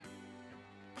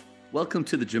Welcome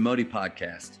to the Jamodi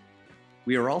Podcast.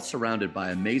 We are all surrounded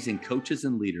by amazing coaches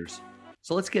and leaders.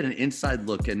 So let's get an inside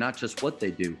look at not just what they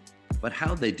do, but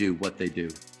how they do what they do.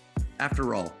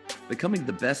 After all, becoming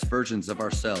the best versions of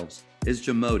ourselves is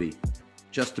Jamodi,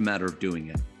 just a matter of doing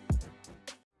it.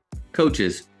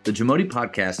 Coaches, the Jamodi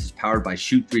Podcast is powered by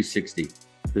Shoot 360.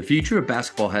 The future of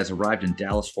basketball has arrived in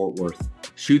Dallas-Fort Worth.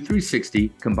 Shoot 360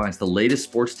 combines the latest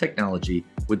sports technology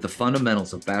with the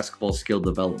fundamentals of basketball skill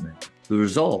development. The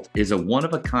result is a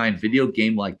one-of-a-kind video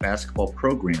game-like basketball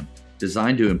program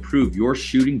designed to improve your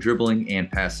shooting, dribbling, and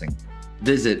passing.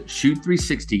 Visit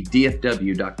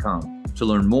shoot360dfw.com to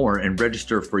learn more and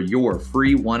register for your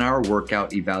free 1-hour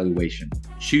workout evaluation.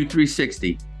 Shoot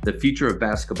 360, the future of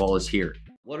basketball is here.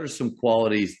 What are some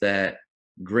qualities that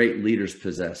great leaders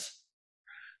possess?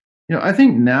 I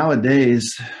think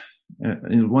nowadays,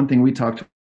 one thing we talk to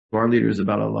our leaders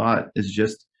about a lot is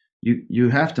just you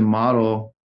have to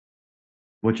model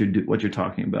what you're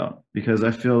talking about, because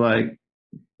I feel like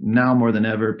now more than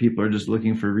ever, people are just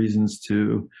looking for reasons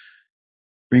to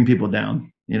bring people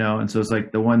down, and so it's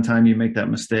like the one time you make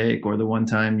that mistake or the one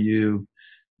time you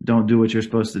don't do what you're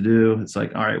supposed to do, it's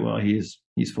like, all right, well, he's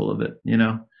full of it,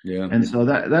 Yeah. And so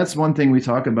that's one thing we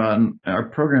talk about in our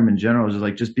program in general is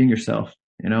like just being yourself,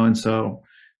 and so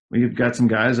we've got some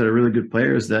guys that are really good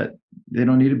players that they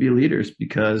don't need to be leaders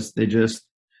because they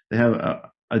have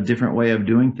a different way of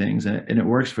doing things and it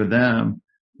works for them,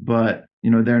 but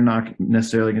they're not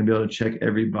necessarily going to be able to check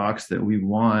every box that we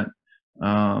want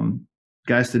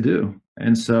guys to do.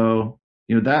 And so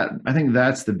that I think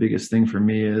that's the biggest thing for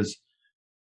me is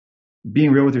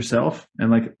being real with yourself and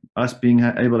like us being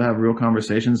able to have real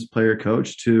conversations, player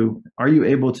coach, to are you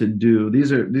able to do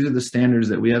these are the standards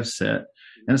that we have set,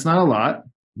 and it's not a lot,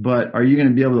 but are you going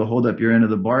to be able to hold up your end of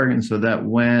the bargain so that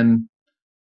when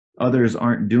others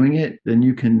aren't doing it, then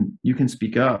you can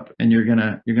speak up and you're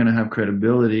gonna have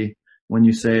credibility when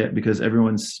you say it, because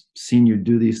everyone's seen you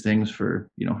do these things for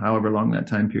however long that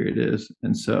time period is.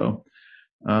 And so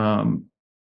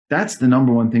that's the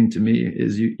number one thing to me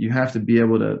is you have to be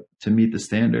able to meet the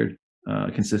standard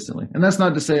consistently. And that's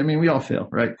not to say, we all fail,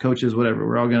 right? Coaches, whatever,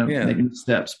 we're all going to make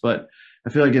steps. But I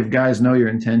feel like if guys know your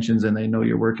intentions and they know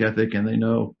your work ethic and they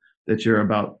know that you're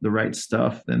about the right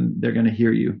stuff, then they're going to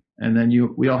hear you. And then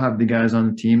we all have the guys on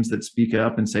the teams that speak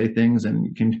up and say things, and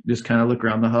you can just kind of look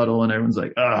around the huddle and everyone's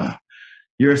like,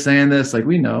 you're saying this, like,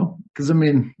 we know, because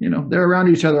they're around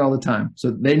each other all the time,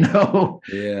 so they know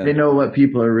they know what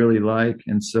people are really like.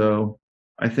 And so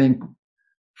I think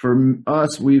for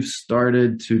us, we've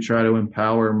started to try to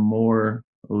empower more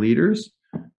leaders,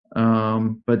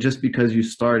 but just because you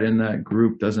start in that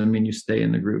group doesn't mean you stay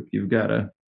in the group. You got to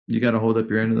hold up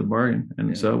your end of the bargain.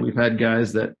 And so we've had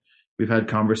guys that we've had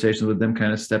conversations with them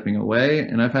kind of stepping away,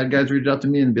 and I've had guys reach out to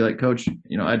me and be like, Coach,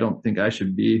 I don't think I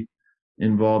should be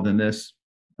involved in this.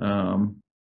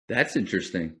 That's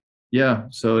interesting. Yeah.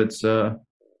 So it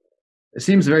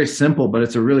seems very simple, but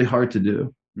it's really hard to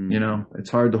do. It's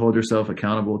hard to hold yourself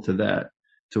accountable to that,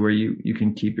 to where you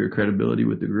can keep your credibility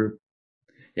with the group.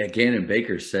 Yeah. Gannon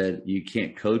Baker said, you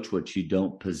can't coach what you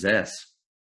don't possess.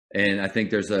 And I think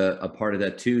there's a part of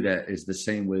that too, that is the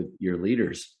same with your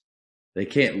leaders. They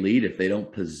can't lead if they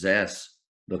don't possess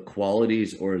the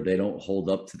qualities or they don't hold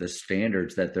up to the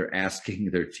standards that they're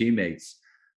asking their teammates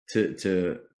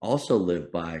to also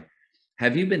live by.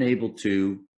 Have you been able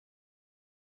to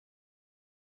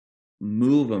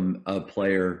move a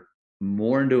player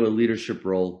more into a leadership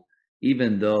role,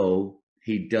 even though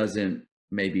he doesn't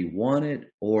maybe want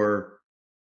it or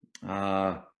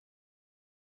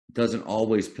doesn't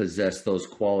always possess those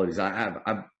qualities?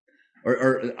 I've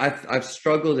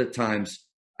struggled at times.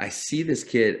 I see this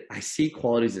kid, I see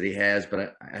qualities that he has,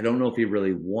 but I don't know if he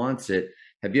really wants it.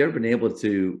 Have you ever been able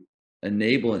to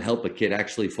enable and help a kid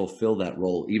actually fulfill that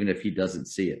role, even if he doesn't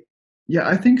see it? Yeah,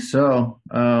 I think so.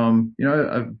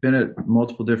 I've been at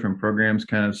multiple different programs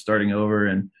kind of starting over,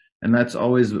 and that's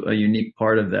always a unique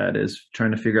part of that is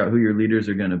trying to figure out who your leaders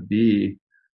are going to be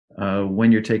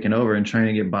when you're taking over and trying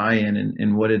to get buy-in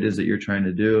in what it is that you're trying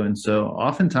to do. And so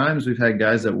oftentimes we've had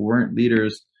guys that weren't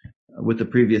leaders with the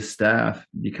previous staff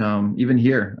become, even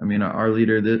here, our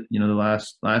leader that, the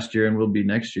last year and will be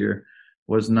next year,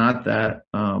 was not that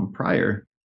prior.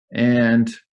 And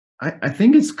I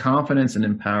think it's confidence and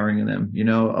empowering them.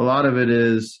 A lot of it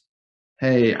is,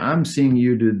 hey, I'm seeing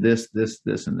you do this, this,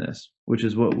 this, and this, which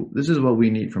is what we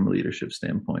need from a leadership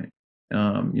standpoint.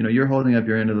 You're holding up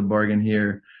your end of the bargain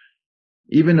here,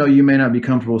 even though you may not be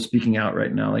comfortable speaking out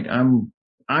right now. Like I'm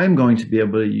going to be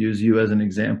able to use you as an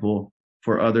example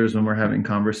for others when we're having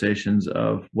conversations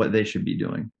of what they should be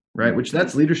doing, right? Which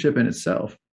that's leadership in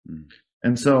itself.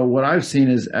 And so what I've seen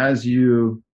is as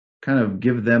you kind of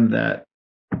give them that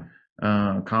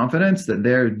confidence that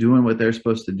they're doing what they're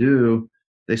supposed to do,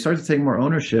 they start to take more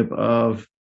ownership of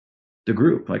the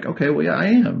group. Like, okay, well, yeah, I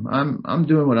am. I'm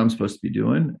doing what I'm supposed to be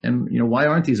doing, and why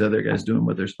aren't these other guys doing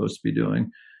what they're supposed to be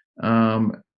doing?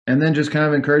 And then just kind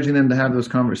of encouraging them to have those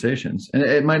conversations. And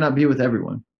it might not be with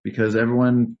everyone, because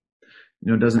everyone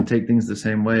doesn't take things the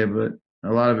same way, but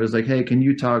a lot of it is like, hey, can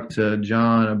you talk to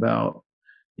John about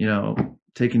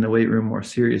taking the weight room more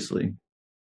seriously?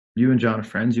 You and John are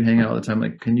friends, you hang out all the time.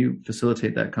 Like, can you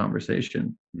facilitate that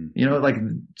conversation? Like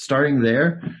starting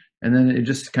there, and then it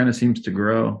just kind of seems to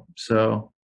grow.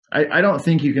 So I don't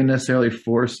think you can necessarily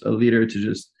force a leader to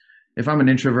just, if I'm an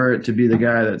introvert, to be the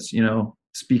guy that's,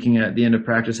 speaking at the end of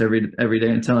practice every day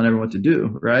and telling everyone what to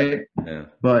do. Right. Yeah.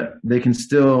 But they can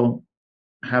still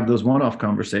have those one-off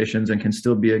conversations and can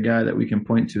still be a guy that we can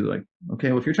point to, like, okay,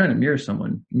 well, if you're trying to mirror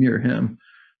someone, mirror him.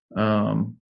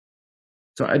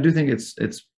 So I do think it's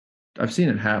I've seen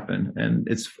it happen, and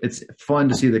it's fun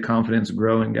to see the confidence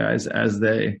grow in guys as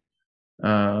they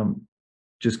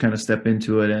just kind of step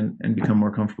into it and become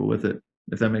more comfortable with it,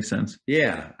 if that makes sense.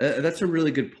 Yeah, that's a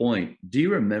really good point. Do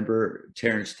you remember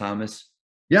Terrence Thomas?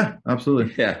 Yeah,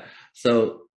 absolutely. Yeah.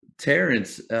 So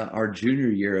Terrence, our junior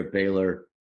year at Baylor,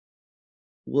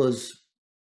 was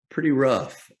pretty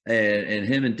rough, and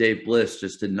him and Dave Bliss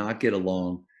just did not get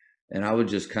along. And I would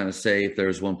just kind of say, if there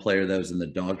was one player that was in the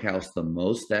doghouse the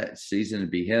most that season,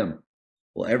 it'd be him.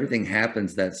 Well, everything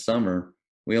happens that summer.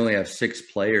 We only have 6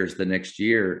 players the next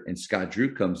year, and Scott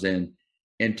Drew comes in,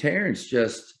 and Terrence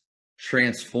just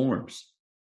transforms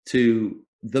to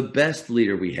the best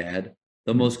leader we had,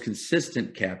 the most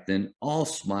consistent captain, all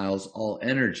smiles, all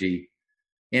energy.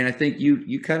 And I think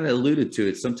you kind of alluded to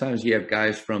it. Sometimes you have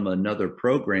guys from another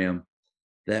program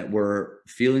that were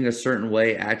feeling a certain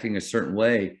way, acting a certain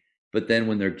way, but then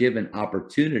when they're given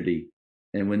opportunity,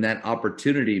 and when that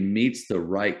opportunity meets the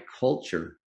right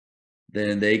culture,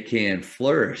 then they can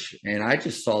flourish. And I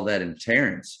just saw that in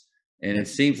Terrence. And it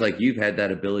seems like you've had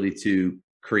that ability to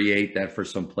create that for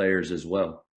some players as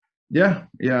well. Yeah.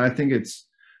 I think it's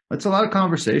a lot of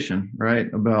conversation, right,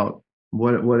 about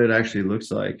what it actually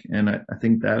looks like. And I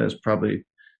think that is probably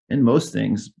in most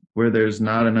things where there's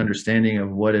not an understanding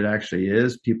of what it actually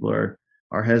is, people are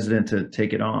hesitant to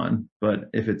take it on. But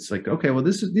if it's like, okay, well,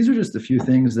 these are just a few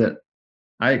things that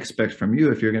I expect from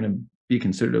you if you're going to be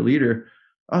considered a leader.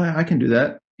 Oh, I can do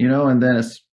that, and then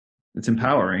it's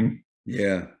empowering.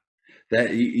 Yeah.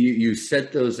 That you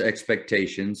set those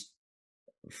expectations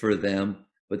for them,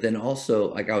 but then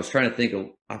also, like, I was trying to think of,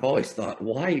 I've always thought,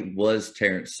 why was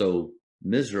Terrence so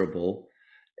miserable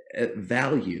at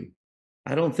value?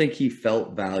 I don't think he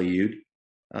felt valued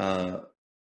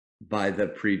by the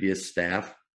previous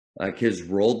staff. Like, his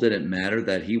role didn't matter,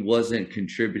 that he wasn't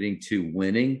contributing to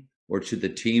winning or to the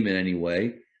team in any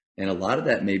way. And a lot of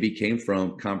that maybe came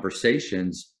from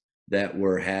conversations that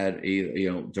were had,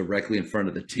 directly in front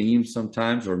of the team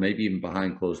sometimes, or maybe even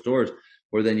behind closed doors,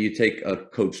 where then you take a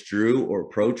Coach Drew or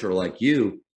approach, or like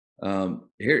you,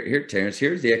 here, Terrence,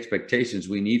 here's the expectations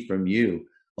we need from you.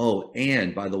 Oh,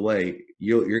 and by the way,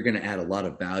 you're going to add a lot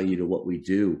of value to what we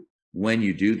do when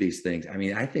you do these things. I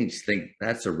mean, I think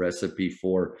that's a recipe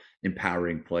for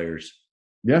empowering players.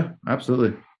 Yeah,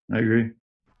 absolutely. I agree.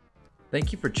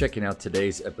 Thank you for checking out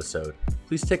today's episode.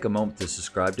 Please take a moment to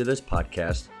subscribe to this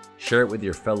podcast, share it with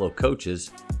your fellow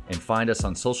coaches, and find us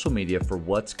on social media for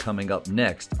what's coming up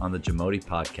next on the Jamodi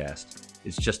Podcast.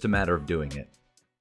 It's just a matter of doing it.